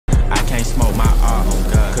can't smoke my art,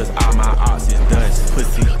 cause all my arts is dust.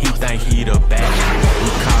 Pussy, he think he the best. We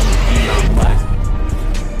call him Elon Musk.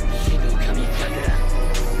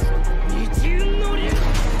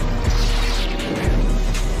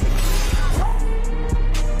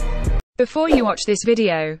 Before you watch this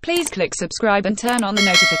video, please click subscribe and turn on the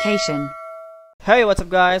notification. Hey, what's up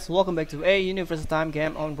guys, welcome back to a universal time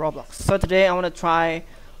game on Roblox. So today I want to try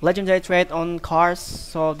legendary trait on KARS.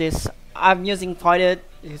 So this, I'm using voided.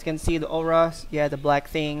 You can see the aura, yeah, the black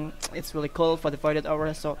thing, it's really cool for the voided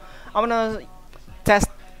aura. So I want to test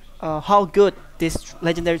how good this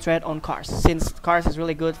legendary trait on KARS, since KARS is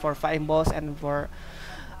really good for fighting boss and for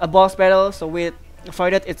a boss battle. So with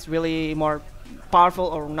voided it's really more powerful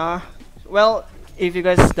or nah. Well, if you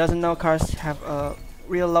guys doesn't know, KARS have a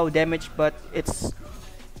real low damage, but it's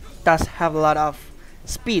does have a lot of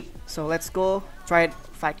speed. So let's go try it,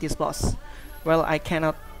 fight this boss. Well, I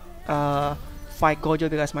cannot fight Gojo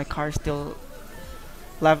because my car still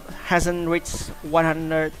hasn't reached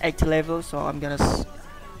 180 level, so I'm gonna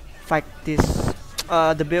fight this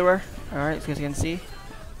the bearer. Alright, as you can see.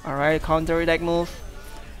 Alright, counter attack move.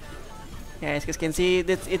 Yeah, as you can see,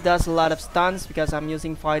 it does a lot of stuns because I'm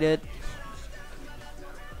using voided.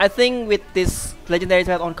 I think with this legendary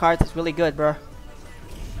threat on KARS it's really good, bro.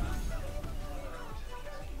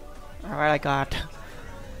 Alright, I got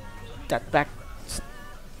that back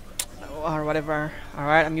or whatever.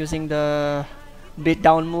 Alright, I'm using the beat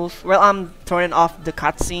down move. Well, I'm turning off the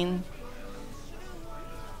cutscene.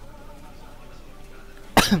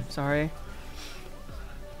 Sorry.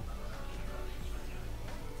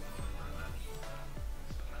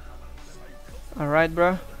 Alright,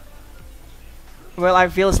 bro. Well, I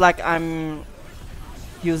feels like I'm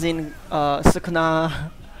using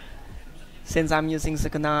Sukuna since I'm using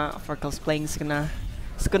Sukuna for cosplaying Sukuna.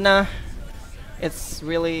 Sukuna, it's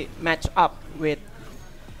really match up with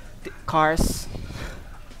the KARS.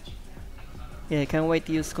 Yeah, can't wait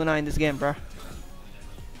to use Sukuna in this game, bro.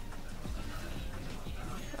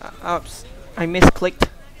 Oops, I misclicked.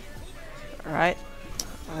 Alright,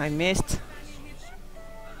 I missed.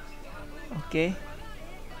 Okay.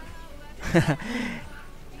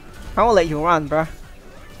 I will let you run, bro.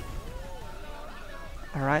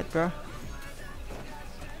 Alright, bro.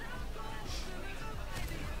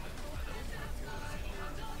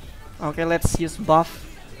 Okay, let's use buff.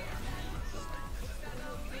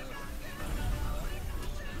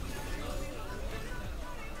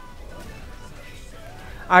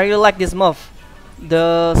 I really like this move.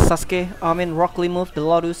 The Rock Lee move, the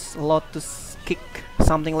Lotus kick,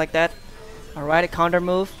 something like that. Alright, a counter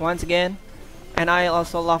move once again, and I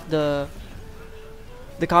also love the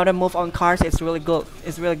counter move on KARS. It's really good.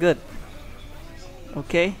 It's really good.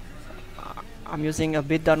 Okay, I'm using a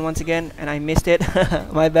beat down once again, and I missed it.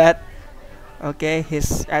 My bad. Okay,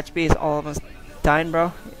 his HP is almost dying,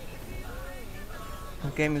 bro.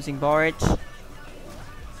 Okay, I'm using Borage.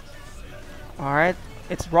 Alright,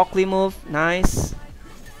 it's Rock Lee move. Nice.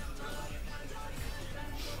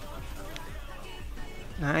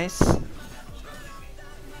 Nice.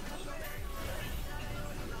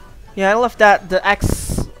 Yeah, I love that the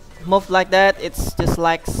X move like that. It's just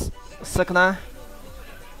like Sukuna.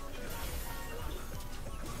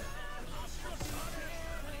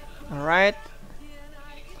 Alright.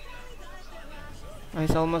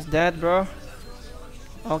 He's almost dead, bro.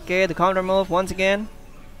 Okay, the counter move once again.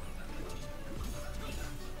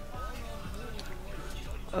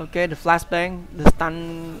 Okay, the flashbang, the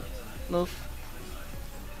stun move.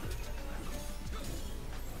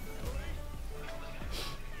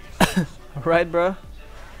 Alright, bro.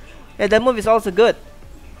 Yeah, that move is also good.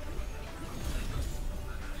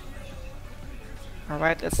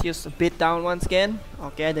 Alright, let's use a beat down once again.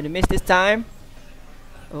 Okay, I didn't miss this time.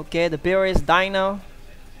 Okay, the bear is dying now.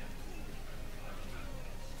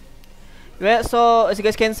 Yeah, so as you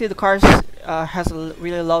guys can see, the KARS has a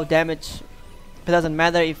really low damage. It doesn't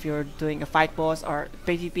matter if you're doing a fight boss or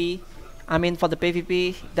PvP. I mean, for the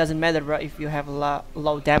PvP, it doesn't matter, bro, if you have a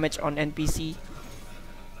low damage on NPC.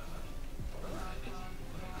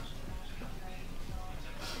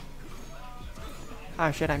 Ah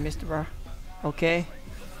shit, I missed, bro. Okay.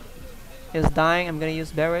 He's dying. I'm gonna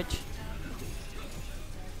use Barrage.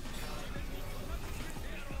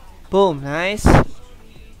 Boom, nice.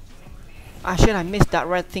 Ah shit, I missed that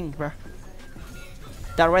red thing, bro.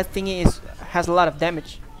 That red thingy has a lot of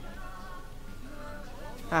damage.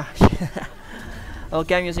 Ah shit.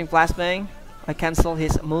 Okay, I'm using Flashbang. I cancel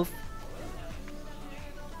his move.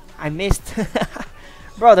 I missed.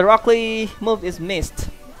 Bro, the Rock Lee move is missed.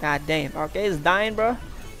 God damn. Okay, it's dying, bro.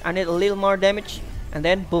 I need a little more damage, and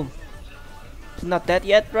then boom. He's not dead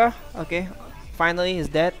yet, bro. Okay, finally he's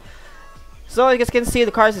dead. So you guys can see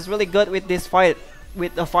the KARS is really good with this fight,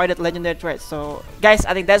 with the avoided legendary trait. So guys,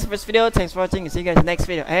 I think that's the first video. Thanks for watching, see you guys in the next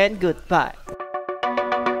video, and goodbye.